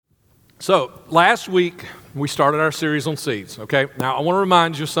So last week, we started our series on seeds, okay? Now, I want to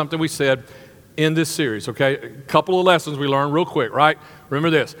remind you of something we said in this series, okay? A couple of lessons we learned real quick, right?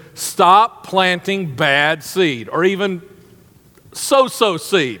 Remember this. Stop planting bad seed or even so-so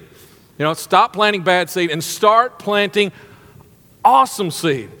seed. Stop planting bad seed and start planting awesome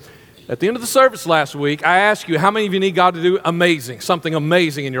seed. At the end of the service last week, I asked you, how many of you need God to do something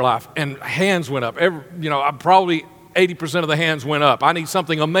amazing in your life? And hands went up. Probably 80% of the hands went up. I need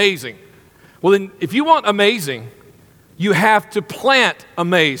something amazing. Well, then, if you want amazing, you have to plant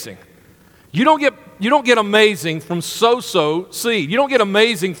amazing. You don't get amazing from so-so seed. You don't get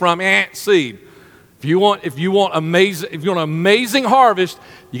amazing from seed. If you want an amazing harvest,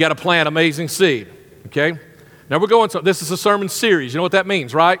 you got to plant amazing seed. Okay? Now this is a sermon series. You know what that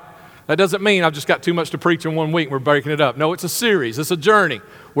means, right? That doesn't mean I've just got too much to preach in 1 week and we're breaking it up. No, it's a series. It's a journey.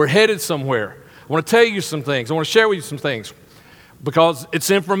 We're headed somewhere. I want to tell you some things. I want to share with you some things. Because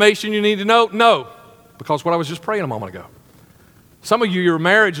it's information you need to know? No. Because what I was just praying a moment ago. Some of you, your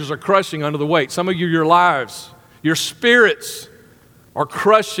marriages are crushing under the weight. Some of you, your lives, your spirits are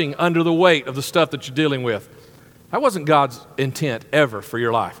crushing under the weight of the stuff that you're dealing with. That wasn't God's intent ever for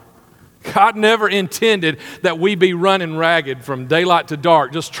your life. God never intended that we be running ragged from daylight to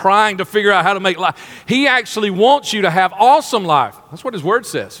dark, just trying to figure out how to make life. He actually wants you to have awesome life. That's what His Word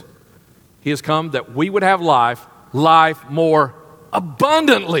says. He has come that we would have life more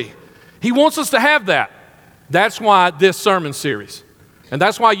abundantly. He wants us to have that. That's why this sermon series. And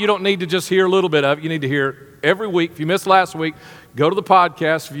that's why you don't need to just hear a little bit of it. You need to hear every week. If you missed last week, go to the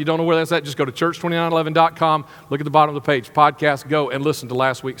podcast. If you don't know where that's at, just go to church2911.com. Look at the bottom of the page, podcast, go and listen to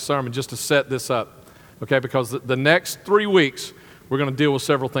last week's sermon just to set this up. Okay, because the next 3 weeks, we're going to deal with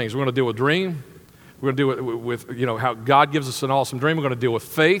several things. We're going to deal with dream. We're going to deal with how God gives us an awesome dream. We're going to deal with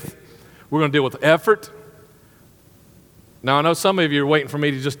faith. We're going to deal with effort. Now, I know some of you are waiting for me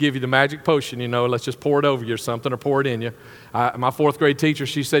to just give you the magic potion, let's just pour it over you or something or pour it in you. My fourth grade teacher,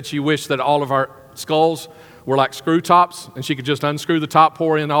 she said she wished that all of our skulls were like screw tops and she could just unscrew the top,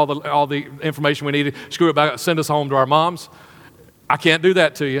 pour in all the information we needed, screw it back, send us home to our moms. I can't do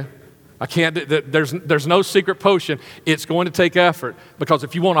that to you. I can't. There's no secret potion. It's going to take effort because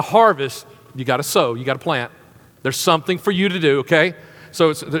if you want to harvest, you got to sow, you got to plant. There's something for you to do, okay? So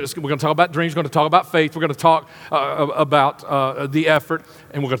we're going to talk about dreams, we're going to talk about faith, we're going to talk about the effort,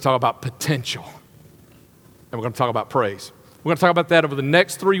 and we're going to talk about potential. And we're going to talk about praise. We're going to talk about that over the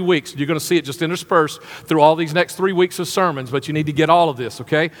next 3 weeks. You're going to see it just interspersed through all these next 3 weeks of sermons, but you need to get all of this,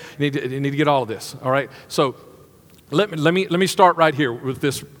 okay? You need to get all of this, all right? So let me start right here with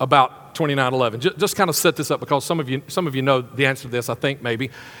this about 2911. Just kind of set this up because some of you know the answer to this, I think maybe,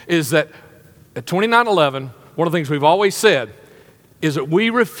 is that at 2911, one of the things we've always said is that we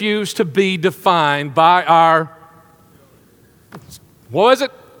refuse to be defined by our, what was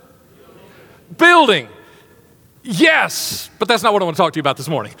it? Building. Yes, but that's not what I want to talk to you about this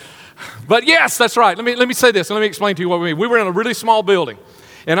morning. But yes, that's right. Let me say this and let me explain to you what we mean. We were in a really small building.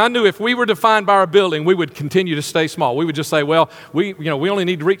 And I knew if we were defined by our building, we would continue to stay small. We would just say, well, we only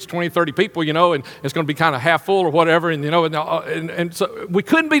need to reach 20, 30 people, and it's going to be kind of half full or whatever, and so we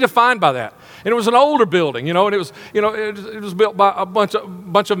couldn't be defined by that. And it was an older building, and it was built by a bunch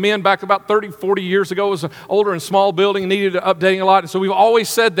of men back about 30, 40 years ago. It was an older and small building, needed updating a lot. And so we've always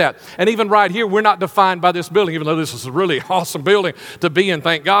said that. And even right here, we're not defined by this building, even though this is a really awesome building to be in.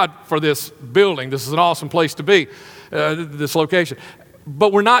 Thank God for this building. This is an awesome place to be, this location.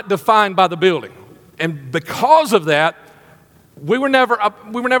 But we're not defined by the building. And because of that, we were never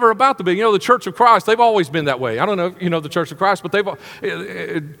about the building. The Church of Christ, they've always been that way. I don't know if you know the Church of Christ, but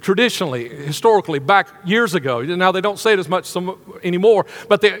they've traditionally, historically, back years ago, now they don't say it as much anymore,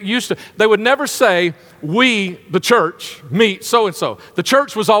 but they would never say, we, the church, meet so-and-so. The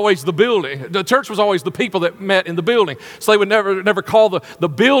church was always the building. The church was always the people that met in the building. So they would never call the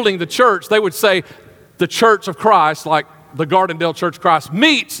building the church. They would say, the Church of Christ, like the Gardendale Church of Christ,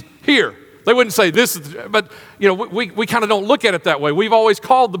 meets here. They wouldn't say this is, but we kind of don't look at it that way. We've always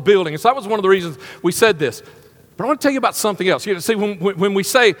called the building. And so that was one of the reasons we said this. But I want to tell you about something else. See, when we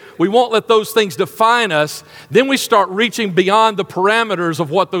say we won't let those things define us, then we start reaching beyond the parameters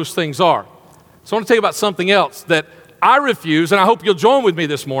of what those things are. So I want to tell you about something else that I refuse, and I hope you'll join with me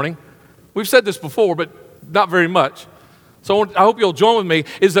this morning. We've said this before, but not very much. So I hope you'll join with me,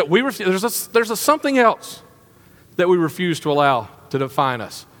 is that we refuse, there's something else that we refuse to allow to define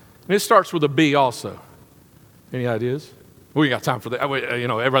us. And it starts with a B also. Any ideas? We got time for that.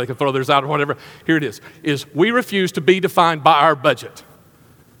 Everybody can throw theirs out or whatever. Here it is we refuse to be defined by our budget.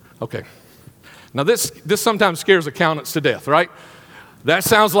 Okay. Now this sometimes scares accountants to death, right? That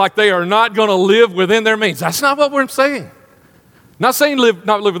sounds like they are not going to live within their means. That's not what we're saying. Not saying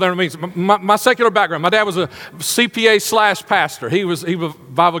not live within our means. My secular background, my dad was a CPA / pastor. He was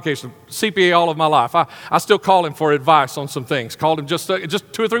bivocational, CPA all of my life. I still call him for advice on some things. Called him just 2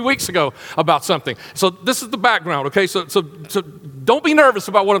 or 3 weeks ago about something. So this is the background, okay? So don't be nervous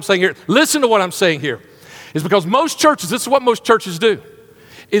about what I'm saying here. Listen to what I'm saying here. It's because most churches, this is what most churches do,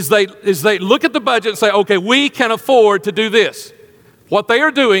 is they look at the budget and say, okay, we can afford to do this. What they are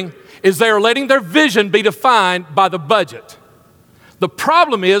doing is they are letting their vision be defined by the budget. The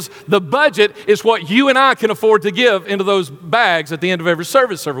problem is the budget is what you and I can afford to give into those bags at the end of every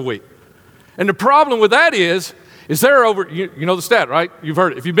service every week. And the problem with that is there are over, you know the stat, right? You've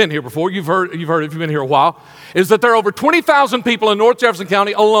heard it. If you've been here before, you've heard it if you've been here a while, is that there are over 20,000 people in North Jefferson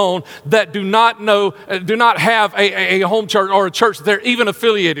County alone that do not have a home church or a church that they're even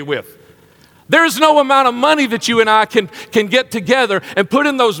affiliated with. There is no amount of money that you and I can get together and put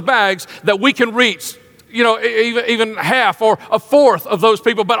in those bags that we can reach, even half or a fourth of those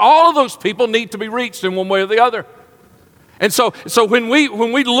people. But all of those people need to be reached in one way or the other. And so when we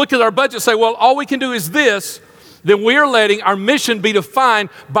look at our budget and say, well, all we can do is this, then we are letting our mission be defined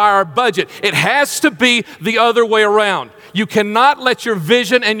by our budget. It has to be the other way around. You cannot let your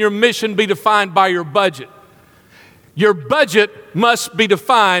vision and your mission be defined by your budget. Your budget must be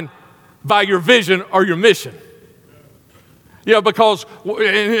defined by your vision or your mission. Because,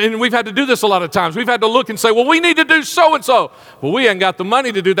 and we've had to do this a lot of times. We've had to look and say, well, we need to do so-and-so. Well, we ain't got the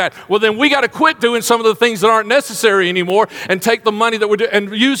money to do that. Well, then we got to quit doing some of the things that aren't necessary anymore and take the money that we're doing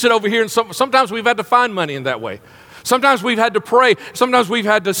and use it over here. And sometimes we've had to find money in that way. Sometimes we've had to pray. Sometimes we've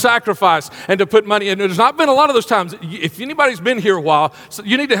had to sacrifice and to put money in. There's not been a lot of those times. If anybody's been here a while,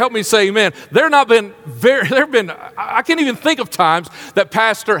 you need to help me say amen. There have been, I can't even think of times that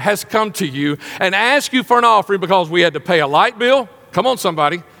pastor has come to you and asked you for an offering because we had to pay a light bill. Come on,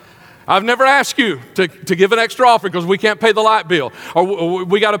 somebody. I've never asked you to give an extra offering because we can't pay the light bill, or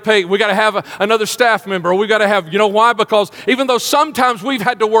we got to have another staff member, or we got to have, why? Because even though sometimes we've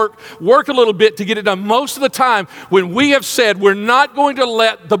had to work a little bit to get it done, most of the time when we have said we're not going to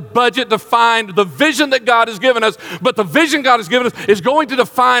let the budget define the vision that God has given us, but the vision God has given us is going to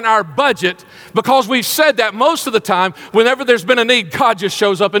define our budget, because we've said that most of the time, whenever there's been a need, God just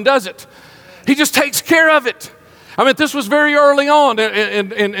shows up and does it. He just takes care of it. I mean, this was very early on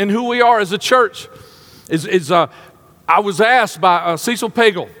in who we are as a church. I was asked by Cecil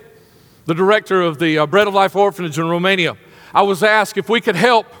Pagel, the director of the Bread of Life Orphanage in Romania. I was asked if we could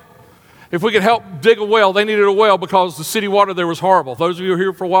help dig a well. They needed a well because the city water there was horrible. Those of you who are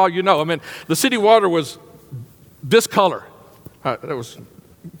here for a while, the city water was this color. That was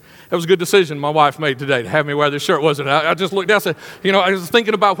a good decision my wife made today to have me wear this shirt, wasn't it? I just looked down and said, I was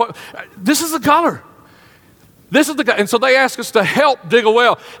thinking about this is the color. This is the guy. And so they asked us to help dig a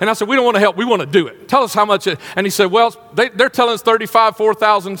well. And I said, we don't want to help. We want to do it. Tell us how much. And he said, well, they're telling us $3,500,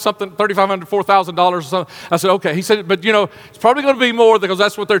 $4,000 or something. I said, okay. He said, but it's probably going to be more because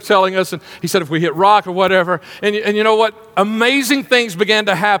that's what they're telling us. And he said, if we hit rock or whatever. And you know what? Amazing things began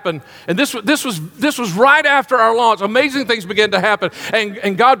to happen. And this was right after our launch. Amazing things began to happen.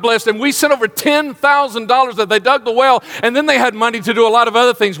 And God blessed. And we sent over $10,000 that they dug the well. And then they had money to do a lot of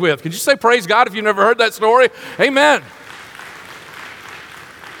other things with. Could you say praise God if you've never heard that story? Amen.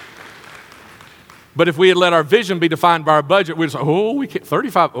 But if we had let our vision be defined by our budget, we'd say, we can't,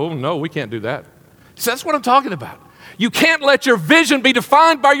 35, no, we can't do that. See, that's what I'm talking about. You can't let your vision be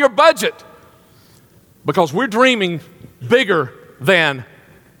defined by your budget, because we're dreaming bigger than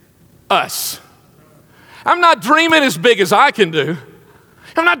us. I'm not dreaming as big as I can do.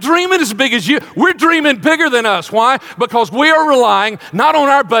 I'm not dreaming as big as you. We're dreaming bigger than us. Why? Because we are relying not on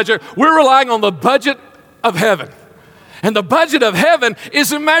our budget, we're relying on the budget of heaven. And the budget of heaven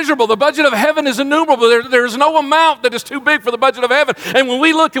is immeasurable. The budget of heaven is innumerable. There is no amount that is too big for the budget of heaven. And when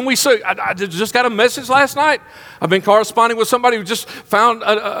we look and we say, I just got a message last night. I've been corresponding with somebody who just found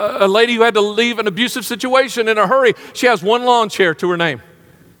a lady who had to leave an abusive situation in a hurry. She has one lawn chair to her name.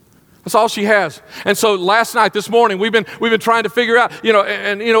 That's all she has. And so this morning, we've been trying to figure out,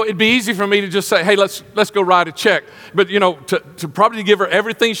 it'd be easy for me to just say, hey, let's go write a check. But, to probably give her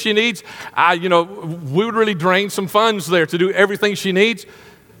everything she needs, we would really drain some funds there to do everything she needs.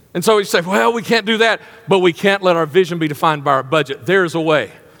 And so we say, well, we can't do that, but we can't let our vision be defined by our budget. There's a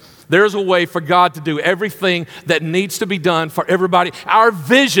way. There's a way for God to do everything that needs to be done for everybody. Our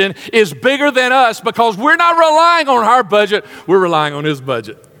vision is bigger than us because we're not relying on our budget. We're relying on His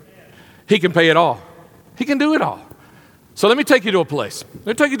budget. He can pay it all. He can do it all. So let me take you to a place. Let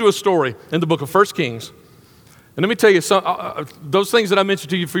me take you to a story in the book of 1 Kings. And let me tell you, those things that I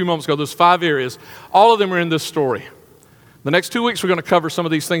mentioned to you a few moments ago, those 5 areas, all of them are in this story. The next 2 weeks, we're going to cover some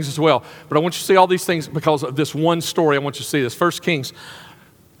of these things as well. But I want you to see all these things because of this one story. I want you to see this. 1 Kings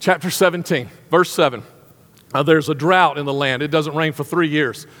chapter 17, verse 7. There's a drought in the land. It doesn't rain for 3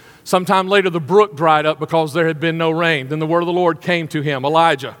 years. Sometime later, the brook dried up because there had been no rain. Then the word of the Lord came to him.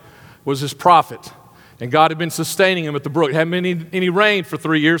 Elijah was his prophet. And God had been sustaining him at the brook. It hadn't been any rain for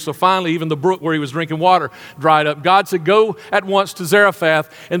 3 years, so finally even the brook where he was drinking water dried up. God said, go at once to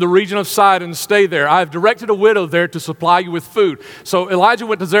Zarephath in the region of Sidon and stay there. I have directed a widow there to supply you with food. So Elijah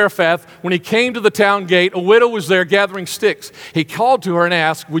went to Zarephath. When he came to the town gate, a widow was there gathering sticks. He called to her and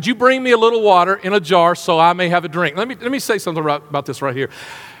asked, would you bring me a little water in a jar so I may have a drink? Let me say something about this right here.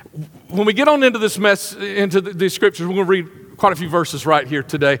 When we get on into this into these scriptures, we're going to read quite a few verses right here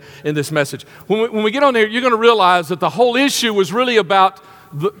today in this message. When we get on there, you're going to realize that the whole issue was really about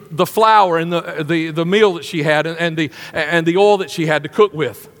the flour and the meal that she had and the oil that she had to cook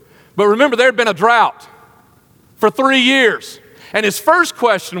with. But remember, there had been a drought for 3 years. And his first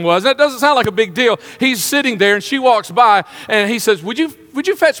question was, that doesn't sound like a big deal. He's sitting there and she walks by and he says, would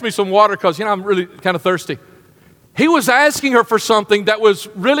you fetch me some water because I'm really kind of thirsty. He was asking her for something that was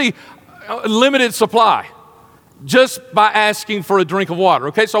really limited supply, just by asking for a drink of water.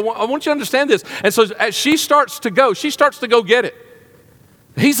 Okay, so I want you to understand this. And so as she starts to go get it.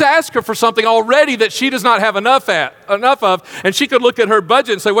 He's asked her for something already that she does not have enough of, and she could look at her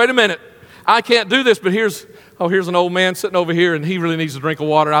budget and say, wait a minute, I can't do this, but here's an old man sitting over here and he really needs a drink of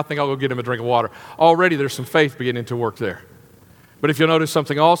water. I think I'll go get him a drink of water. Already there's some faith beginning to work there. But if you'll notice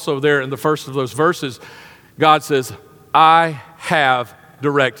something also there in the first of those verses, God says, I have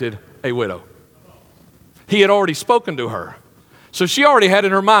directed a widow. He had already spoken to her. So she already had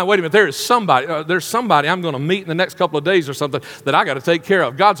in her mind, wait a minute, there's somebody I'm going to meet in the next couple of days or something that I got to take care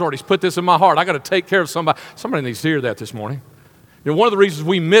of. God's already put this in my heart. I got to take care of somebody. Somebody needs to hear that this morning. One of the reasons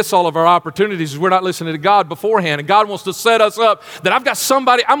we miss all of our opportunities is we're not listening to God beforehand. And God wants to set us up that I'm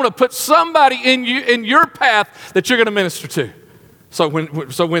going to put somebody in your path that you're going to minister to. So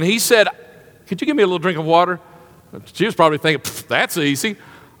when he said, could you give me a little drink of water? She was probably thinking, that's easy.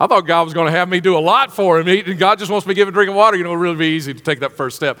 I thought God was going to have me do a lot for him. And God just wants me to give him a drink of water. It would really be easy to take that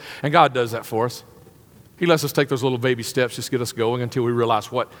first step. And God does that for us. He lets us take those little baby steps, just get us going until we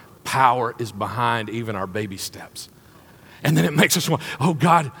realize what power is behind even our baby steps. And then it makes us want, oh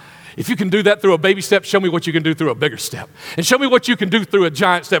God, if you can do that through a baby step, show me what you can do through a bigger step. And show me what you can do through a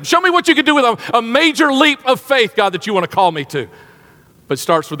giant step. Show me what you can do with a major leap of faith, God, that you want to call me to. But it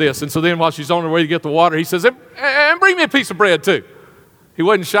starts with this. And so then while she's on her way to get the water, he says, and bring me a piece of bread too. He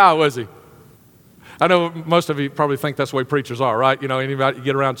wasn't shy, was he? I know most of you probably think that's the way preachers are, right? Anybody you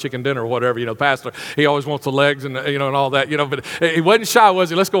get around chicken dinner or whatever, the pastor, he always wants the legs and, and all that, but he wasn't shy, was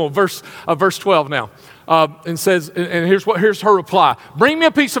he? Let's go on verse 12 now. And says, and here's her reply. Bring me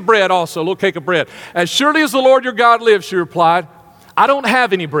a piece of bread also, a little cake of bread. As surely as the Lord your God lives, she replied, I don't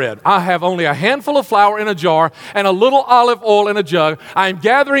have any bread. I have only a handful of flour in a jar and a little olive oil in a jug. I am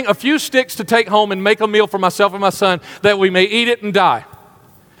gathering a few sticks to take home and make a meal for myself and my son that we may eat it and die.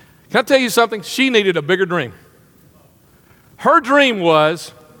 Can I tell you something? She needed a bigger dream. Her dream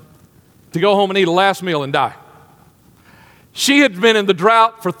was to go home and eat a last meal and die. She had been in the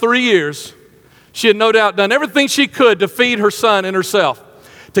drought for 3 years. She had no doubt done everything she could to feed her son and herself,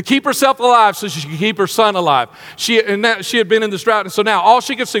 to keep herself alive so she could keep her son alive. She had been in this drought, and so now all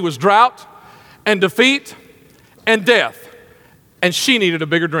she could see was drought and defeat and death. And she needed a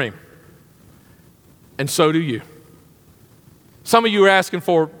bigger dream. And so do you. Some of you are asking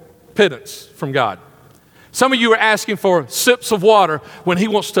for pittance from God. Some of you are asking for sips of water when he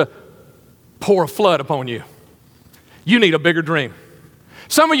wants to pour a flood upon you. You need a bigger dream.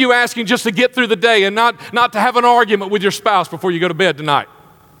 Some of you are asking just to get through the day and not to have an argument with your spouse before you go to bed tonight.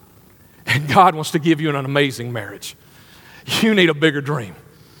 And God wants to give you an amazing marriage. You need a bigger dream.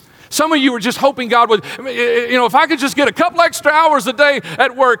 Some of you are just hoping God would, if I could just get a couple extra hours a day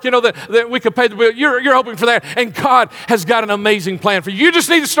at work, that we could pay the bill. You're hoping for that. And God has got an amazing plan for you. You just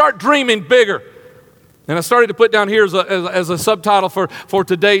need to start dreaming bigger. And I started to put down here as a subtitle for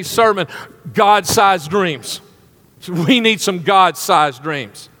today's sermon, God-sized dreams. We need some God-sized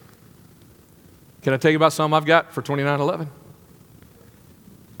dreams. Can I tell you about some I've got for 2911?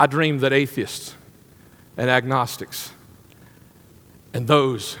 I dream that atheists and agnostics and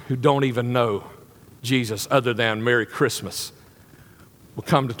those who don't even know Jesus other than Merry Christmas will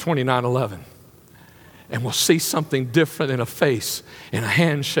come to 2911 and will see something different in a face, in a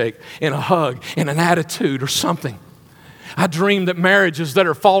handshake, in a hug, in an attitude or something. I dream that marriages that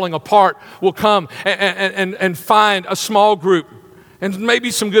are falling apart will come and find a small group and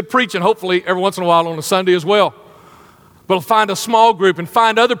maybe some good preaching, hopefully every once in a while on a Sunday as well. will find a small group and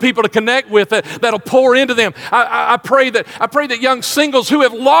find other people to connect with that'll pour into them. I pray that young singles who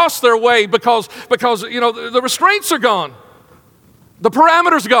have lost their way because the restraints are gone. The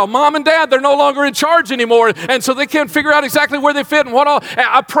parameters go. Mom and dad, they're no longer in charge anymore, and so they can't figure out exactly where they fit and what all.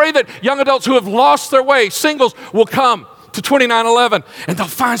 I pray that young adults who have lost their way, singles, will come to 2911, and they'll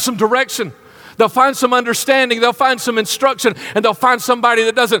find some direction. They'll find some understanding. They'll find some instruction, and they'll find somebody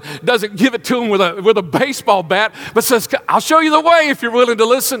that doesn't give it to them with a baseball bat, but says, "I'll show you the way if you're willing to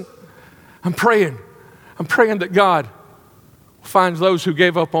listen." I'm praying that God finds those who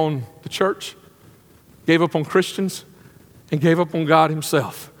gave up on the church, gave up on Christians, and gave up on God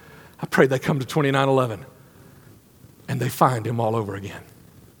himself. I pray they come to 2911 and they find him all over again.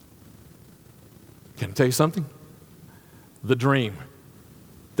 Can I tell you something? The dream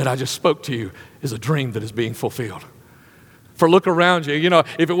that I just spoke to you is a dream that is being fulfilled. For look around you.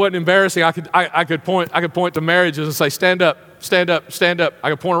 If it wasn't embarrassing, I could point to marriages and say, stand up, stand up, stand up. I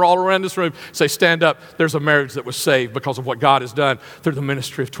could point all around this room, say, stand up. There's a marriage that was saved because of what God has done through the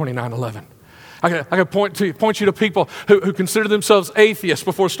ministry of 2911. I could point you to people who consider themselves atheists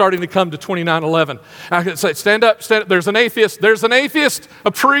before starting to come to 2911. I could say, stand up, stand up. There's an atheist,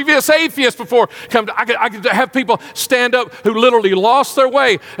 a previous atheist before come to. I could have people stand up who literally lost their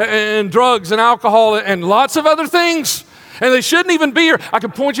way in drugs and alcohol and lots of other things. And they shouldn't even be here. I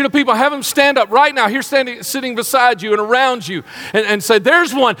could point you to people, have them stand up right now, here sitting beside you and around you, and say,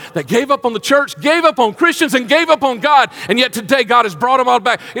 there's one that gave up on the church, gave up on Christians, and gave up on God, and yet today God has brought them all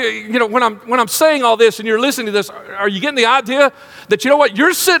back. When I'm saying all this and you're listening to this, are you getting the idea that,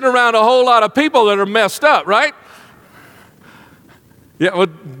 you're sitting around a whole lot of people that are messed up, right? Yeah, well,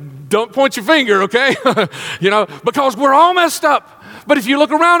 don't point your finger, okay? Because we're all messed up. But if you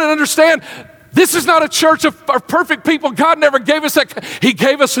look around and understand, this is not a church of perfect people. God never gave us that. He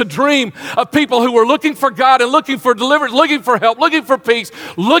gave us a dream of people who were looking for God and looking for deliverance, looking for help, looking for peace,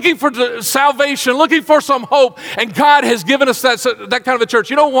 looking for salvation, looking for some hope. And God has given us that kind of a church.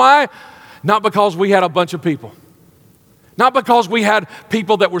 You know why? Not because we had a bunch of people. Not because we had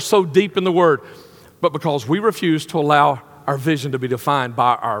people that were so deep in the Word, but because we refused to allow our vision to be defined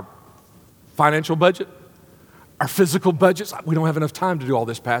by our financial budget, our physical budgets. We don't have enough time to do all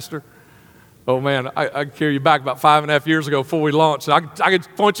this, Pastor. Oh man, I carry you back about 5.5 years ago before we launched. I could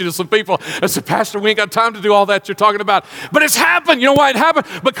point you to some people and say, Pastor, we ain't got time to do all that you're talking about. But it's happened. You know why it happened?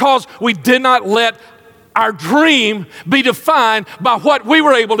 Because we did not let our dream be defined by what we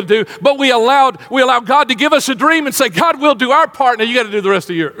were able to do, but we allowed God to give us a dream and say, God, we'll do our part, now you got to do the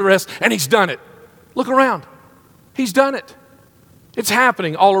rest. And He's done it. Look around. He's done it. It's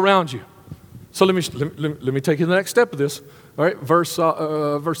happening all around you. So let me take you to the next step of this. All right, verse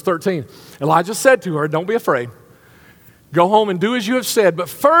 13. Elijah said to her, don't be afraid. Go home and do as you have said. But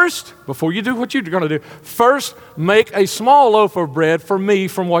first, before you do what you're going to do, first make a small loaf of bread for me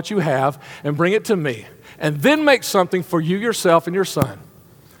from what you have and bring it to me. And then make something for you yourself and your son.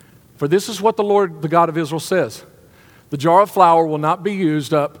 For this is what the Lord, the God of Israel, says. The jar of flour will not be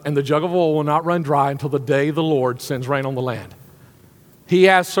used up and the jug of oil will not run dry until the day the Lord sends rain on the land. He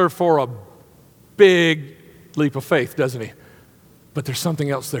asks her for a big leap of faith, doesn't he? But there's something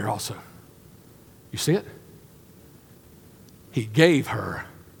else there also. You see it? He gave her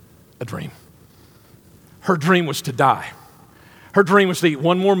a dream. Her dream was to die. Her dream was to eat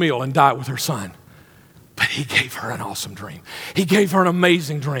one more meal and die with her son. But He gave her an awesome dream. He gave her an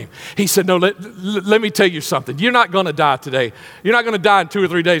amazing dream. He said, no, let me tell you something. You're not going to die today. You're not going to die in 2 or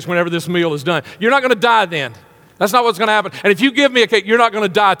 3 days whenever this meal is done. You're not going to die then. That's not what's going to happen. And if you give me a cake, you're not going to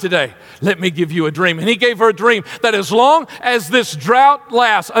die today. Let me give you a dream. And He gave her a dream that as long as this drought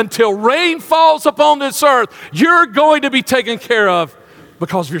lasts, until rain falls upon this earth, you're going to be taken care of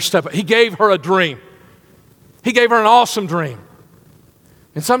because of your step. He gave her a dream. He gave her an awesome dream.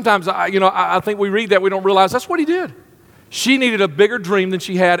 And sometimes, I think we read that, we don't realize that's what He did. She needed a bigger dream than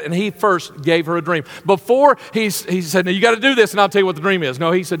she had, and He first gave her a dream. Before He said, now you got to do this, and I'll tell you what the dream is.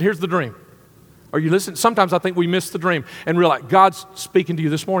 No, He said, here's the dream. Are you listening? Sometimes I think we miss the dream and realize God's speaking to you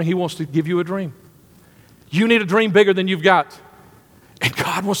this morning. He wants to give you a dream. You need a dream bigger than you've got. And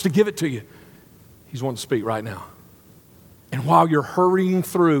God wants to give it to you. He's wanting to speak right now. And while you're hurrying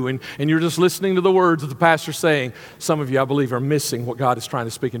through and you're just listening to the words that the pastor's saying, some of you, I believe, are missing what God is trying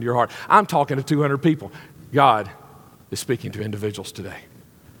to speak into your heart. I'm talking to 200 people. God is speaking to individuals today.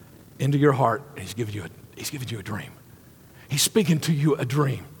 Into your heart, and He's giving you a dream. He's speaking to you a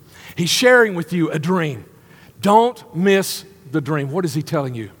dream. He's sharing with you a dream. Don't miss the dream. What is He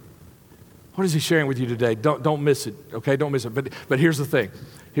telling you? What is He sharing with you today? Don't miss it, okay? Don't miss it. But here's the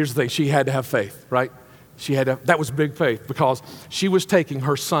thing. She had to have faith, right? That was big faith because she was taking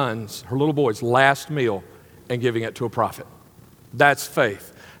her little boy's last meal and giving it to a prophet. That's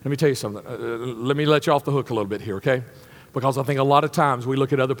faith. Let me tell you something. Let me let you off the hook a little bit here, okay? Because I think a lot of times we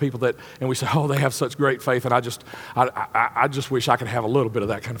look at other people and we say, oh, they have such great faith, and I just wish I could have a little bit of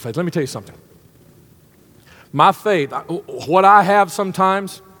that kind of faith. Let me tell you something. My faith, what I have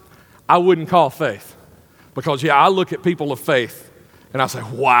sometimes, I wouldn't call faith. Because, I look at people of faith, and I say,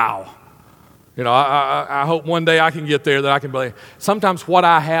 wow. I hope one day I can get there that I can believe. Sometimes what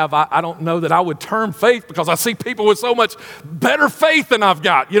I have, I don't know that I would term faith because I see people with so much better faith than I've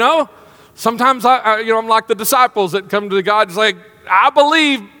got, Sometimes I'm like the disciples that come to God and say, I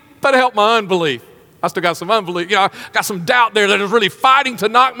believe, but help my unbelief. I still got some unbelief. I got some doubt there that is really fighting to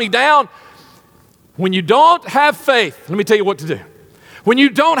knock me down. When you don't have faith, let me tell you what to do. When you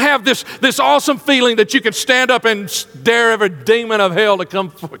don't have this awesome feeling that you can stand up and dare every demon of hell to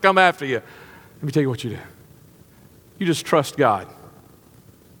come after you, let me tell you what you do. You just trust God,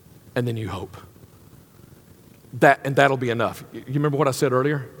 and then you hope. That'll be enough. You remember what I said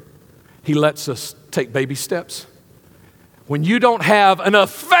earlier? He lets us take baby steps. When you don't have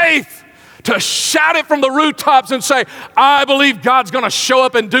enough faith to shout it from the rooftops and say, I believe God's going to show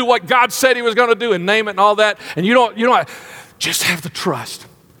up and do what God said he was going to do and name it and all that, and you don't just have the trust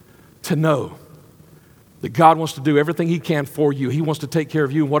to know that God wants to do everything he can for you. He wants to take care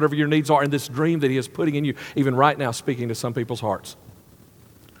of you and whatever your needs are, and this dream that he is putting in you, even right now, speaking to some people's hearts.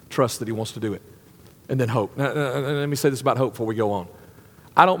 Trust that he wants to do it. And then hope. Now, let me say this about hope before we go on.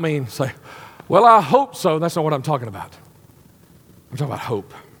 I don't mean say, well, I hope so. That's not what I'm talking about. I'm talking about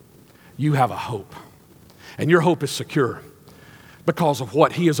hope. You have a hope. And your hope is secure because of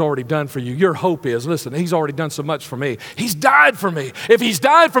what he has already done for you. Your hope is, listen, he's already done so much for me. He's died for me. If he's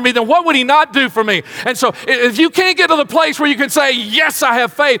died for me, then what would he not do for me? And so if you can't get to the place where you can say, yes, I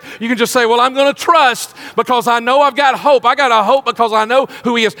have faith, you can just say, well, I'm going to trust because I know I've got hope. I got a hope because I know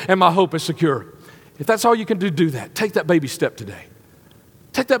who he is, and my hope is secure. If that's all you can do that. Take that baby step today.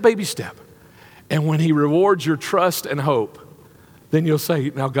 Take that baby step. And when he rewards your trust and hope, then you'll say,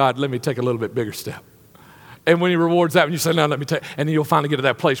 now, God, let me take a little bit bigger step. And when he rewards that, when you say, no, let me take, and then you'll finally get to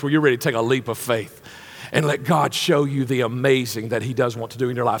that place where you're ready to take a leap of faith and let God show you the amazing that he does want to do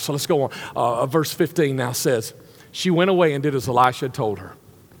in your life. So let's go on. Verse 15 now says, she went away and did as Elisha had told her.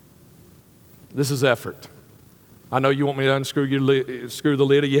 This is effort. I know you want me to unscrew screw the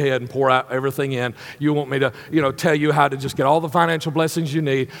lid of your head and pour out everything in. You want me to, tell you how to just get all the financial blessings you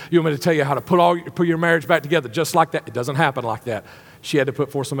need. You want me to tell you how to put your marriage back together just like that. It doesn't happen like that. She had to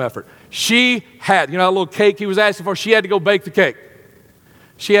put forth some effort. She had, a little cake he was asking for, she had to go bake the cake.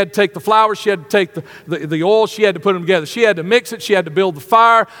 She had to take the flour, she had to take the oil, she had to put them together. She had to mix it, she had to build the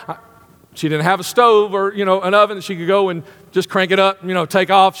fire. She didn't have a stove or, an oven that she could go and just crank it up, take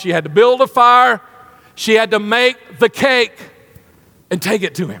off. She had to build a fire. She had to make the cake and take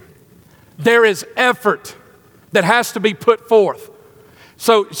it to him. There is effort that has to be put forth.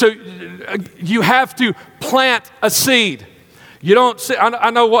 So you have to plant a seed. You don't see, I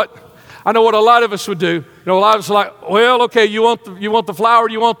know what a lot of us would do. A lot of us are like, well, okay, you want the flour,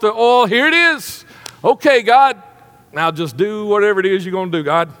 you want the oil, here it is. Okay, God, now just do whatever it is you're going to do,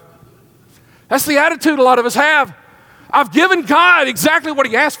 God. That's the attitude a lot of us have. I've given God exactly what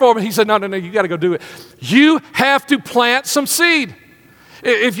he asked for, but he said, no, you got to go do it. You have to plant some seed.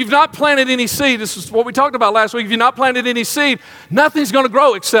 If you've not planted any seed, this is what we talked about last week, if you've not planted any seed, nothing's going to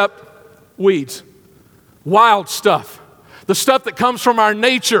grow except weeds, wild stuff, the stuff that comes from our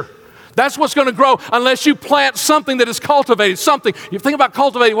nature. That's what's going to grow unless you plant something that is cultivated, something. You think about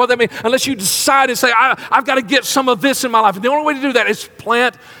cultivating, what that means, unless you decide and say, I've got to get some of this in my life. And the only way to do that is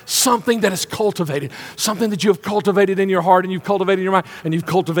plant something that is cultivated, something that you have cultivated in your heart and you've cultivated in your mind and you've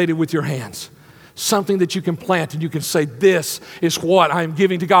cultivated with your hands. Something that you can plant and you can say, this is what I am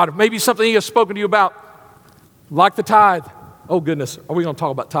giving to God. Maybe something he has spoken to you about, like the tithe. Oh, goodness, are we going to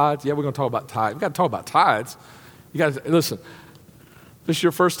talk about tithes? Yeah, we're going to talk about tithes. We've got to talk about tithes. You guys, listen. This is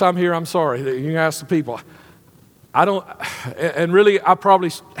your first time here, I'm sorry. You can ask the people. I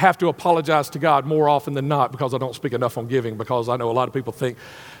probably have to apologize to God more often than not because I don't speak enough on giving, because I know a lot of people think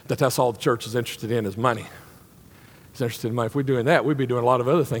that that's all the church is interested in is money. It's interested in money. If we're doing that, we'd be doing a lot of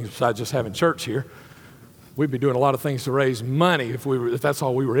other things besides just having church here. We'd be doing a lot of things to raise money if that's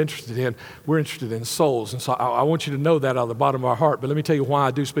all we were interested in. We're interested in souls. And so I want you to know that out of the bottom of our heart. But let me tell you why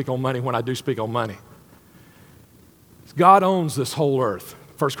I do speak on money when I do speak on money. God owns this whole earth.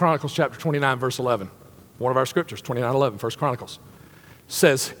 1 Chronicles chapter 29, verse 11. One of our scriptures, 29:11, 1 Chronicles,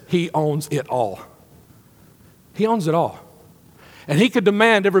 says he owns it all. He owns it all. And he could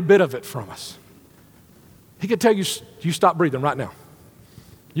demand every bit of it from us. He could tell you, you stop breathing right now.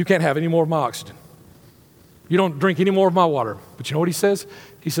 You can't have any more of my oxygen. You don't drink any more of my water. But you know what he says?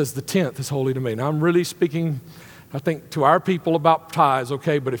 He says, the 10th is holy to me. Now, I'm really speaking, I think, to our people about tithes,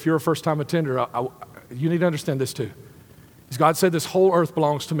 okay? But if you're a first-time attender, you need to understand this too. God said this whole earth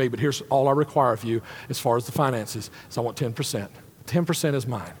belongs to me, but here's all I require of you as far as the finances. So I want 10%. 10% is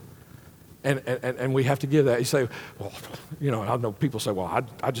mine. And we have to give that. You say, well, you know, I know people say, well,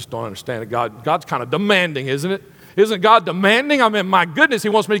 I just don't understand it. God's kind of demanding, isn't it? Isn't God demanding? I mean, my goodness, he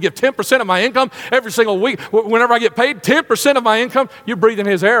wants me to give 10% of my income every single week. Whenever I get paid, 10% of my income. You're breathing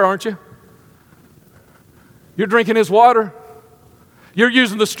his air, aren't you? You're drinking his water. You're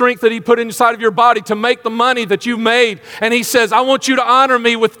using the strength that he put inside of your body to make the money that you made. And he says, I want you to honor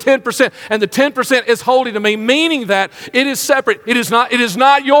me with 10%. And the 10% is holy to me, meaning that it is separate. It is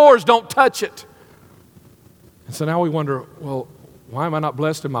not yours. Don't touch it. And so now we wonder, well, why am I not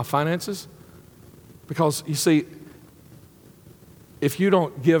blessed in my finances? Because you see, if you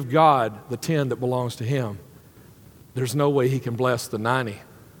don't give God the 10 that belongs to him, there's no way he can bless the 90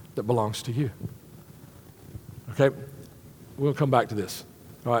 that belongs to you. Okay? We'll come back to this.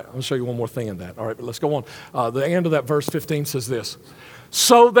 All right, I'll show you one more thing in that. All right, but let's go on. The end of that verse 15 says this.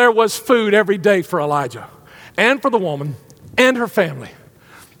 So there was food every day for Elijah and for the woman and her family.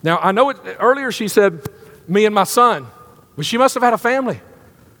 Now, I know earlier she said, me and my son, but she must have had a family.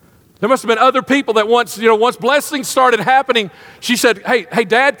 There must have been other people that once blessings started happening, she said, hey,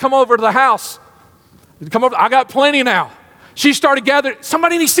 Dad, come over to the house. Come over. I got plenty now. She started gathering.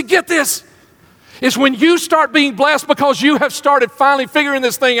 Somebody needs to get this. It's when you start being blessed because you have started finally figuring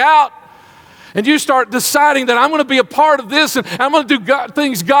this thing out, and you start deciding that I'm going to be a part of this and I'm going to do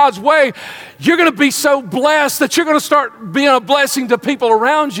things God's way, you're going to be so blessed that you're going to start being a blessing to people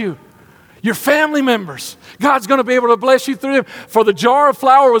around you, your family members. God's going to be able to bless you through them. For the jar of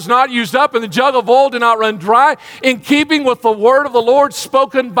flour was not used up and the jug of oil did not run dry, in keeping with the word of the Lord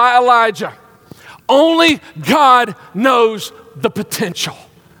spoken by Elijah. Only God knows the potential.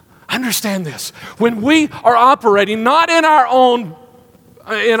 Understand this. When we are operating not in our own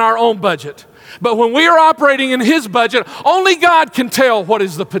budget, but when we are operating in his budget, only God can tell what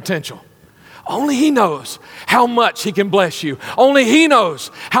is the potential. Only he knows how much he can bless you. Only he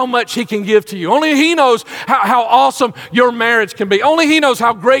knows how much he can give to you. Only he knows how awesome your marriage can be. Only he knows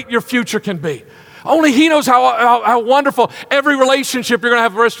how great your future can be. Only he knows how wonderful every relationship you're going to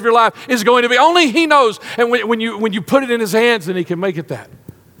have the rest of your life is going to be. Only he knows. And when you put it in his hands, then he can make it that.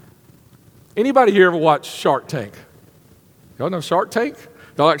 Anybody here ever watch Shark Tank? Y'all know Shark Tank?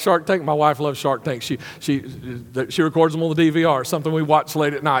 Y'all like Shark Tank? My wife loves Shark Tank. She records them on the DVR, something we watch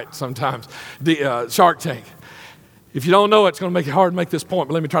late at night sometimes. Shark Tank. If you don't know it, it's going to make it hard to make this point,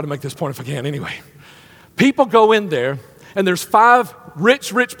 but let me try to make this point if I can anyway. People go in there, and there's 5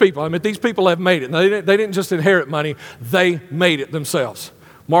 rich people. I mean, these people have made it. They didn't just inherit money. They made it themselves.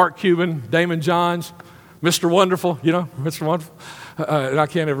 Mark Cuban, Damon Johns, Mr. Wonderful, you know, Mr. Wonderful. And I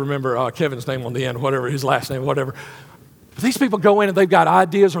can't ever remember Kevin's name on the end, whatever, his last name, whatever. But these people go in and they've got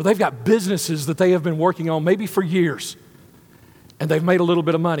ideas or they've got businesses that they have been working on maybe for years. And they've made a little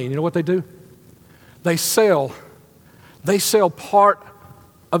bit of money. And you know what they do? They sell part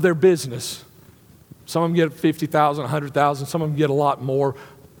of their business. Some of them get 50,000, 100,000. Some of them get a lot more.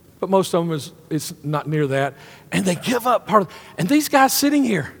 But most of them it's not near that. And they give up part of, and these guys sitting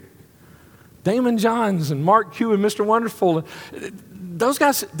here, Damon Johns and Mark Cuban, Mr. Wonderful, those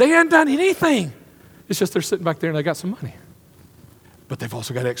guys, they haven't done anything. It's just they're sitting back there and they got some money. But they've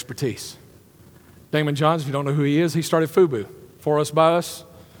also got expertise. Damon Johns, if you don't know who he is, he started FUBU, For Us By Us,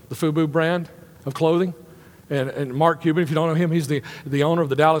 the FUBU brand of clothing. And Mark Cuban, if you don't know him, he's the owner of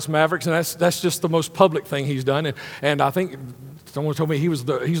the Dallas Mavericks, and that's just the most public thing he's done. And I think someone told me he's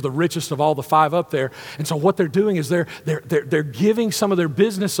the richest of all the 5 up there. And so what they're doing is they're giving some of their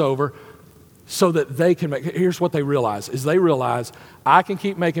business over so that they can make, here's what they realize, is they realize I can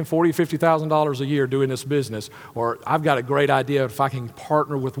keep making $40,000, $50,000 a year doing this business, or I've got a great idea if I can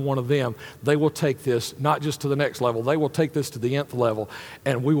partner with one of them, they will take this not just to the next level, they will take this to the nth level,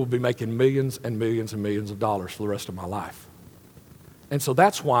 and we will be making millions and millions and millions of dollars for the rest of my life. And so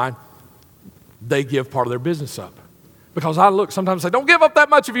that's why they give part of their business up. Because I look, sometimes I say, don't give up that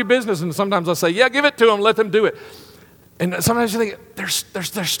much of your business, and sometimes I say, yeah, give it to them, let them do it. And sometimes you think,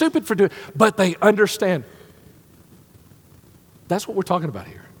 they're stupid for doing it, but they understand. That's what we're talking about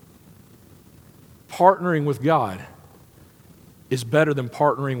here. Partnering with God is better than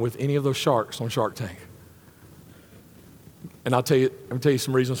partnering with any of those sharks on Shark Tank. And I'm going to tell you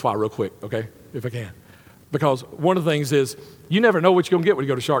some reasons why real quick, okay, if I can. Because one of the things is, you never know what you're going to get when you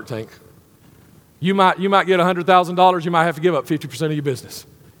go to Shark Tank. You might get $100,000, you might have to give up 50% of your business.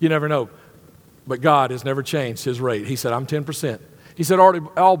 You never know. But God has never changed his rate. He said, I'm 10%. He said, it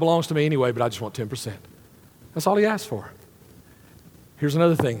all belongs to me anyway, but I just want 10%. That's all he asked for. Here's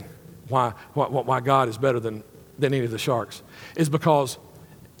another thing why God is better than any of the sharks, is because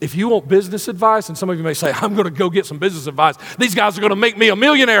if you want business advice, and some of you may say, I'm going to go get some business advice. These guys are going to make me a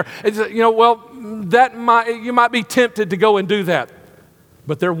millionaire. You might be tempted to go and do that.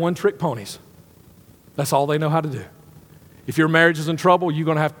 But they're one-trick ponies. That's all they know how to do. If your marriage is in trouble, you're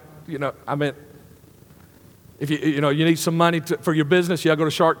going to have, if you need some money for your business, you got to go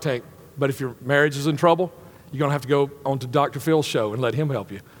to Shark Tank. But if your marriage is in trouble, you're going to have to go on to Dr. Phil's show and let him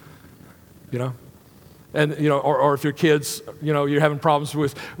help you. And, or if your kids, you're having problems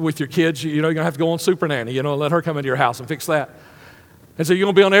with your kids, you're going to have to go on Super Nanny, let her come into your house and fix that. And so you're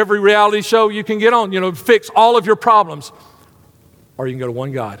going to be on every reality show you can get on, fix all of your problems. Or you can go to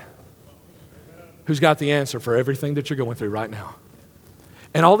one God who's got the answer for everything that you're going through right now.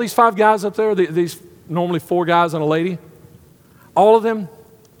 And all these 5 guys up there, these normally 4 guys and a lady, all of them,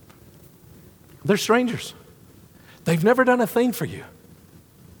 they're strangers. They've never done a thing for you.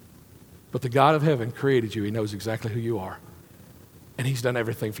 But the God of heaven created you. He knows exactly who you are. And he's done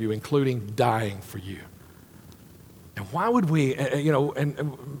everything for you, including dying for you. And why would we,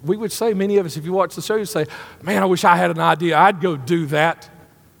 and we would say, many of us, if you watch the show, you say, man, I wish I had an idea. I'd go do that.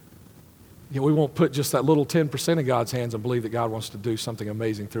 We won't put just that little 10% in God's hands and believe that God wants to do something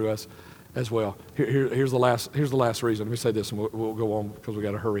amazing through us as well. Here's the last reason. Let me say this and we'll go on because we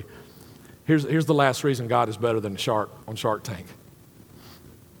got to hurry. Here's the last reason God is better than a shark on Shark Tank.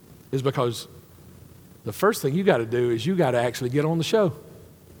 Is because the first thing you got to do is you got to actually get on the show.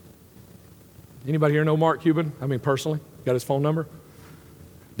 Anybody here know Mark Cuban? I mean, personally, got his phone number?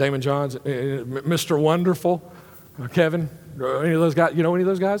 Damon Johns, Mr. Wonderful, Kevin, any of those guys? You know any of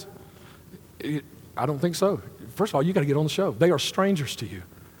those guys? I don't think so. First of all, you got to get on the show. They are strangers to you.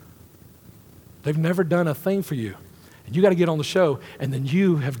 They've never done a thing for you. And you got to get on the show, and then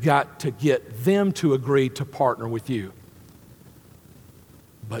you have got to get them to agree to partner with you.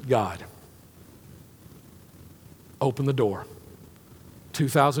 But God opened the door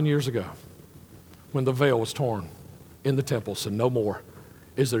 2,000 years ago when the veil was torn in the temple, said, no more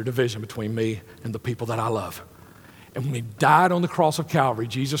is there division between me and the people that I love. And when he died on the cross of Calvary,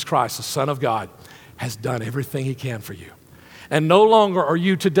 Jesus Christ, the Son of God, has done everything he can for you. And no longer are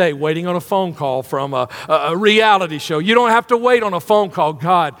you today waiting on a phone call from a reality show. You don't have to wait on a phone call.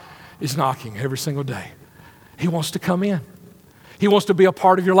 God is knocking every single day. He wants to come in. He wants to be a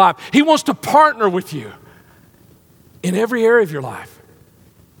part of your life. He wants to partner with you in every area of your life.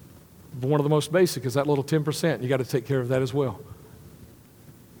 But one of the most basic is that little 10%. You got to take care of that as well.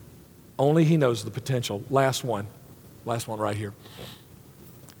 Only he knows the potential. Last one right here.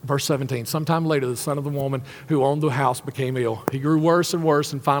 Verse 17, sometime later, the son of the woman who owned the house became ill. He grew worse and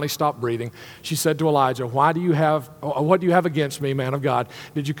worse and finally stopped breathing. She said to Elijah, what do you have against me, man of God?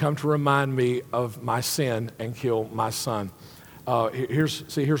 Did you come to remind me of my sin and kill my son?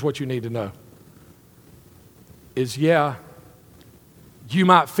 Here's what you need to know. You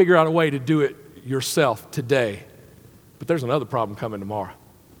might figure out a way to do it yourself today, but there's another problem coming tomorrow.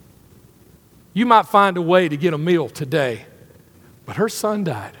 You might find a way to get a meal today, but her son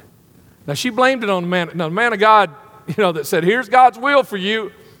died. Now, she blamed it on the man. Now, the man of God, that said, here's God's will for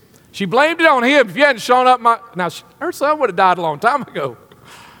you. She blamed it on him. If you hadn't shown up, her son would have died a long time ago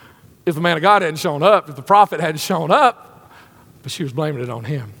if the man of God hadn't shown up, if the prophet hadn't shown up. But she was blaming it on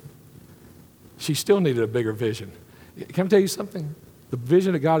him. She still needed a bigger vision. Can I tell you something? The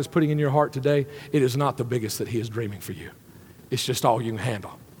vision that God is putting in your heart today, it is not the biggest that he is dreaming for you. It's just all you can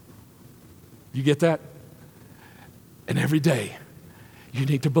handle. You get that? And every day, you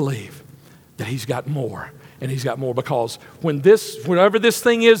need to believe that he's got more, and he's got more, because whatever this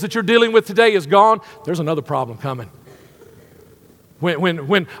thing is that you're dealing with today is gone, there's another problem coming.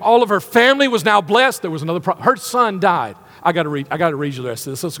 When all of her family was now blessed, there was another problem. Her son died. I got to read you the rest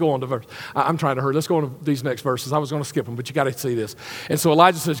of this. Let's go on to verse. I'm trying to hurry. Let's go on to these next verses. I was going to skip them, but you got to see this. And so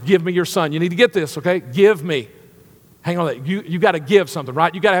Elijah says, give me your son. You need to get this, okay? Give me. Hang on to that. You got to give something,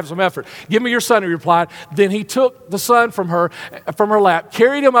 right? You got to have some effort. Give me your son, he replied. Then he took the son from her lap,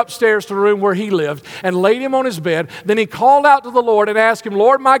 carried him upstairs to the room where he lived, and laid him on his bed. Then he called out to the Lord and asked him,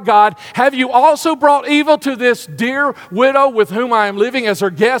 Lord my God, have you also brought evil to this dear widow with whom I am living as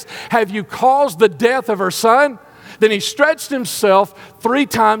her guest? Have you caused the death of her son? Then he stretched himself 3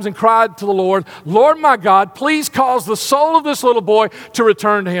 times and cried to the Lord, Lord my God, please cause the soul of this little boy to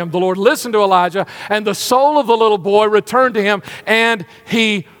return to him. The Lord listened to Elijah, and the soul of the little boy returned to him, and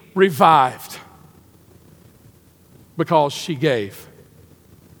he revived. Because she gave.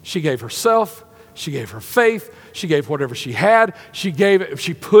 She gave herself, she gave her faith, she gave whatever she had, she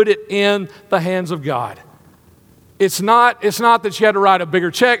put it in the hands of God. It's not that she had to write a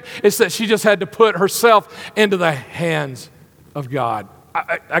bigger check. It's that she just had to put herself into the hands of God.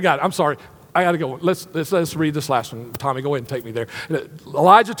 I got it. I'm sorry. I got to go. Let's read this last one. Tommy, go ahead and take me there.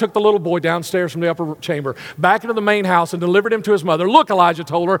 Elijah took the little boy downstairs from the upper chamber back into the main house and delivered him to his mother. Look, Elijah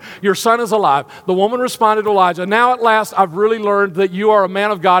told her, your son is alive. The woman responded to Elijah, now at last I've really learned that you are a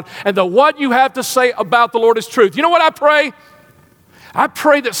man of God and that what you have to say about the Lord is truth. You know what I pray? I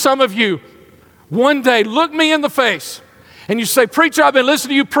pray that some of you one day look me in the face and you say, preacher, I've been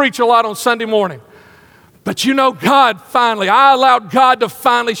listening to you preach a lot on Sunday morning. But you know, I allowed God to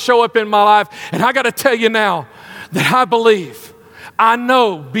finally show up in my life. And I got to tell you now that I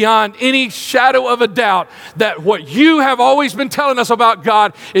know beyond any shadow of a doubt that what you have always been telling us about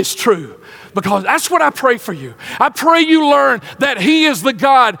God is true. Because that's what I pray for you. I pray you learn that He is the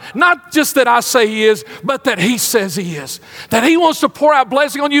God, not just that I say He is, but that He says He is. That He wants to pour out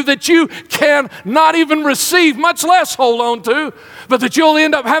blessing on you that you can not even receive, much less hold on to, but that you'll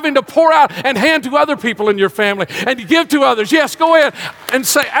end up having to pour out and hand to other people in your family and to give to others. Yes, go ahead and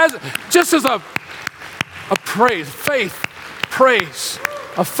say, just as a praise, faith praise,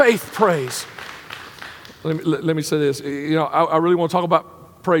 a faith praise. Let me say this. You know, I really want to talk about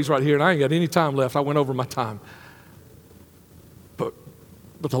praise right here, and I ain't got any time left. I went over my time. But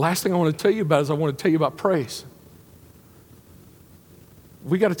the last thing I want to tell you about is I want to tell you about praise.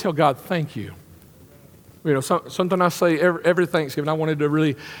 We got to tell God thank you. You know, something I say every Thanksgiving, I wanted to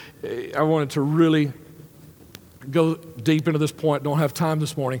really go deep into this point, don't have time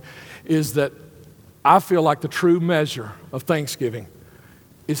this morning, is that I feel like the true measure of Thanksgiving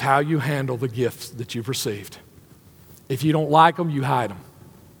is how you handle the gifts that you've received. If you don't like them, you hide them.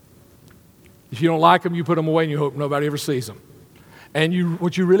 If you don't like them, you put them away and you hope nobody ever sees them. And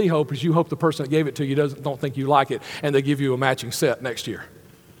what you really hope is you hope the person that gave it to you don't think you like it and they give you a matching set next year.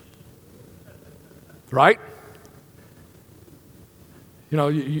 Right? You know,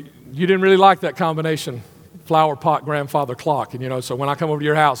 you didn't really like that combination, flower pot, grandfather clock. And, you know, so when I come over to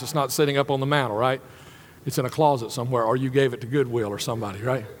your house, it's not sitting up on the mantle, right? It's in a closet somewhere, or you gave it to Goodwill or somebody,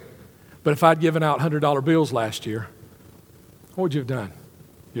 right? But if I'd given out $100 bills last year, what would you have done?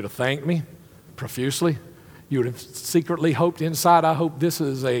 You'd have thanked me profusely. You would have secretly hoped inside, I hope this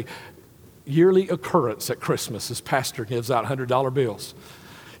is a yearly occurrence at Christmas as pastor gives out $100 bills.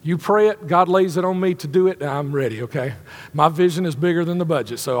 You pray it, God lays it on me to do it, I'm ready, okay? My vision is bigger than the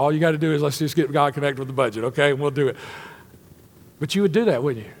budget, so all you got to do is let's just get God connected with the budget, okay? And we'll do it. But you would do that,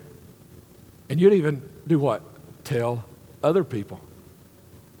 wouldn't you? And you'd even do what? Tell other people.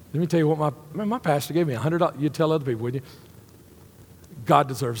 Let me tell you what my pastor gave me, $100. You'd tell other people, wouldn't you? God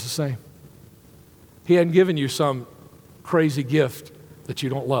deserves the same. He hadn't given you some crazy gift that you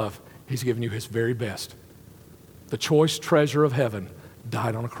don't love. He's given you His very best. The choice treasure of heaven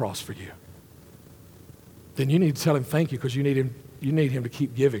died on a cross for you. Then you need to tell Him thank you because you need Him to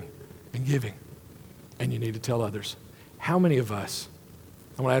keep giving and giving. And you need to tell others. How many of us,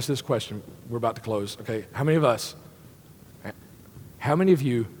 I want to ask this question. We're about to close, okay? How many of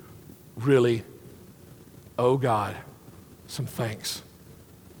you really owe God some thanks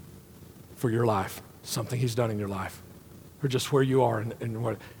for your life, something He's done in your life, or just where you are and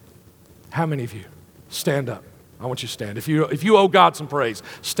what? How many of you? Stand up. I want you to stand. If you owe God some praise,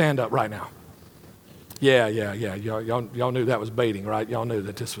 stand up right now. Yeah. Y'all knew that was baiting, right? Y'all knew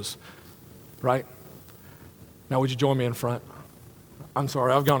that this was, right? Now would you join me in front? I'm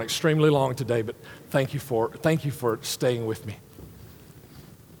sorry, I've gone extremely long today, but thank you for staying with me.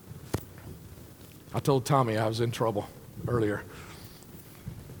 I told Tommy I was in trouble earlier.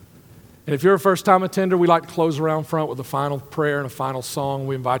 And if you're a first-time attender, we like to close around front with a final prayer and a final song.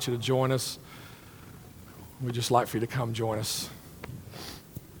 We invite you to join us. We'd just like for you to come join us.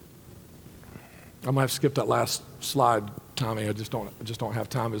 I might have skipped that last slide, Tommy. I just don't have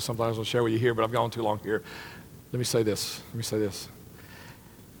time. It's something I was going to share with you here, but I've gone too long here. Let me say this.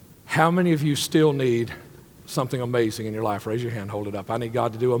 How many of you still need something amazing in your life? Raise your hand, hold it up. I need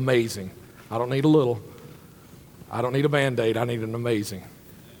God to do amazing. I don't need a little. I don't need a Band-Aid. I need an amazing.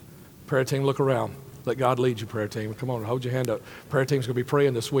 Prayer team, look around. Let God lead you, prayer team. Come on, hold your hand up. Prayer team's going to be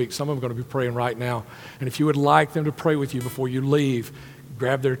praying this week. Some of them are going to be praying right now. And if you would like them to pray with you before you leave,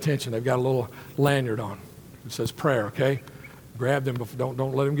 grab their attention. They've got a little lanyard on. It says prayer, okay? Grab them.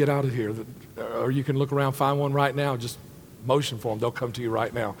 Don't let them get out of here. Or you can look around, find one right now. Just motion for them. They'll come to you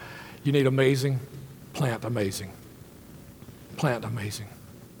right now. You need amazing, plant amazing. Plant amazing.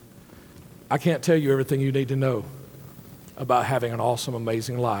 I can't tell you everything you need to know about having an awesome,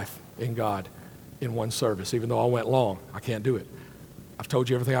 amazing life in God in one service. Even though I went long, I can't do it. I've told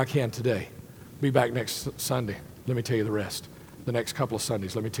you everything I can today. Be back next Sunday. Let me tell you the rest. The next couple of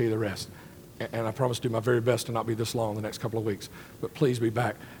Sundays, let me tell you the rest. and I promise to do my very best to not be this long the next couple of weeks, but please be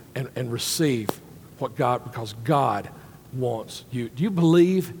back and receive what God, because God wants you. Do you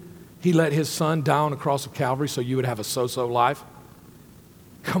believe he let his son die on the cross of Calvary so you would have a so-so life?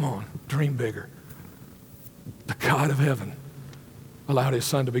 Come on, dream bigger. The God of heaven allowed his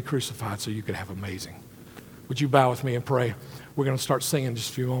son to be crucified so you could have amazing. Would you bow with me and pray? We're going to start singing in just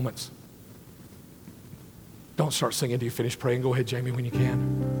a few moments. Don't start singing until you finish praying. Go ahead, Jamie, when you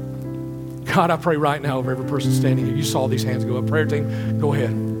can. God, I pray right now over every person standing here. You saw these hands go up. Prayer team, go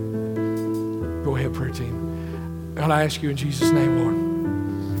ahead. Go ahead, prayer team. God, I ask you in Jesus' name, Lord.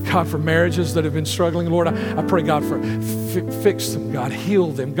 God, for marriages that have been struggling, Lord, I pray, God, for fix them, God, heal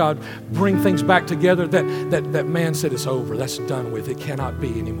them. God, bring things back together that man said it's over. That's done with. It cannot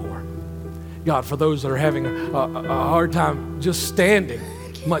be anymore. God, for those that are having a hard time just standing,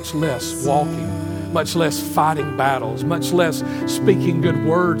 much less walking, much less fighting battles, much less speaking good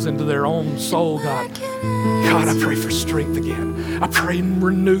words into their own soul, God. God, I pray for strength again. I pray and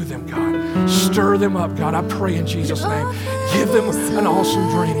renew them, God. Stir them up, God. I pray in Jesus' name. Give them an awesome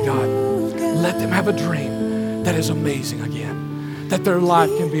dream, God. Let them have a dream that is amazing again. That their life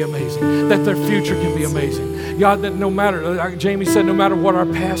can be amazing. That their future can be amazing. God, that no matter, like Jamie said, no matter what our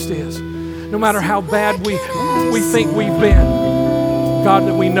past is, no matter how bad we think we've been, God,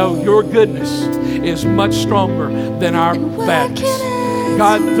 that we know your goodness is much stronger than our badness.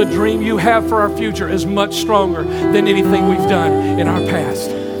 God, the dream you have for our future is much stronger than anything we've done in our past.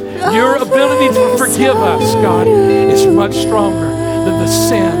 Your ability to forgive us, God, is much stronger than the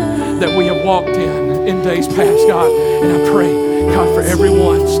sin that we have walked in days past, God. And I pray, God, for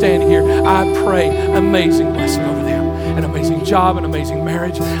everyone standing here, I pray amazing blessing over them. An amazing job, an amazing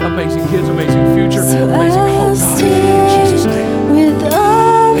marriage, amazing kids, amazing future, amazing hope, God. In Jesus' name. With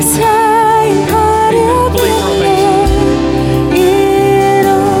arms Amen. Amen. Believe for amazing.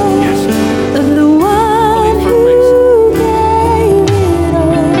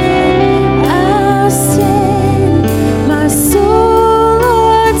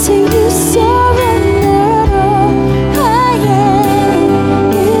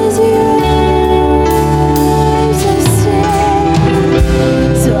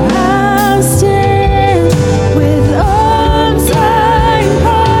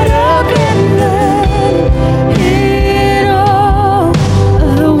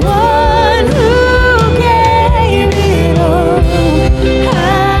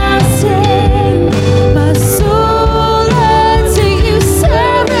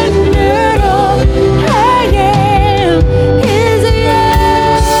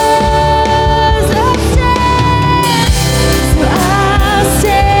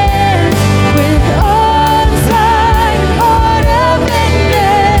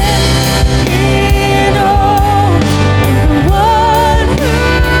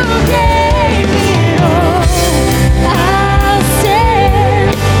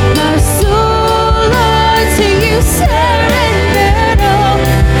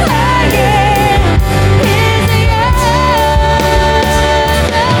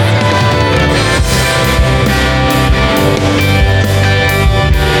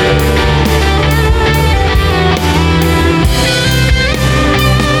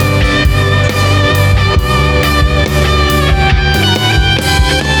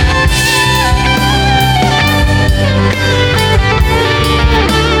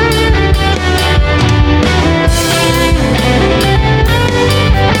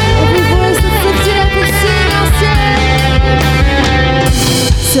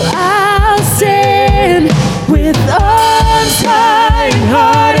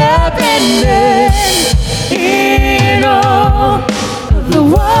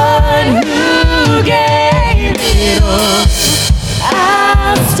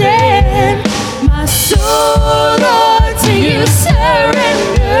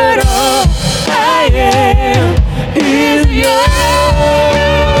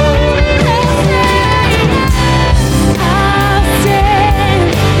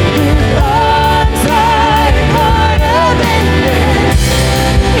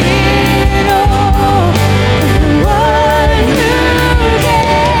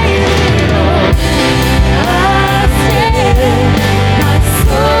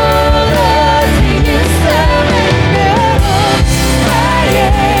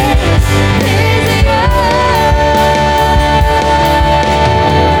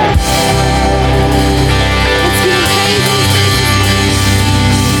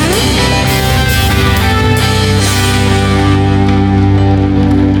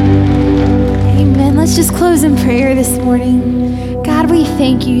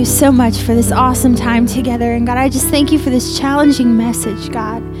 Thank you so much for this awesome time together. And God, I just thank you for this challenging message,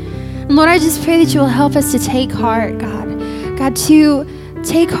 God. And Lord, I just pray that you will help us to take heart, God. God, to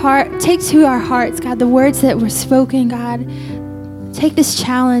take to our hearts, God, the words that were spoken, God. Take this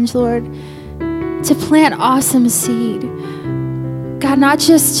challenge, Lord, to plant awesome seed. God, not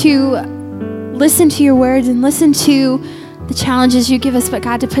just to listen to your words and listen to the challenges you give us, but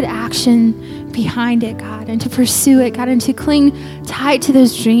God, to put action behind it, God, and to pursue it, God, and to cling tight to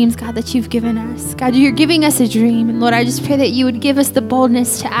those dreams, God, that you've given us. God, you're giving us a dream. And Lord, I just pray that you would give us the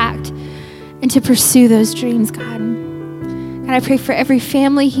boldness to act and to pursue those dreams, God. God, I pray for every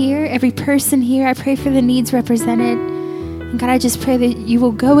family here, every person here. I pray for the needs represented. And God, I just pray that you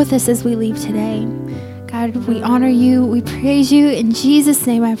will go with us as we leave today. God, we honor you. We praise you. In Jesus'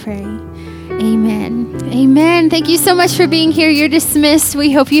 name I pray. Amen. Amen. Thank you so much for being here. You're dismissed.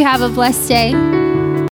 We hope you have a blessed day.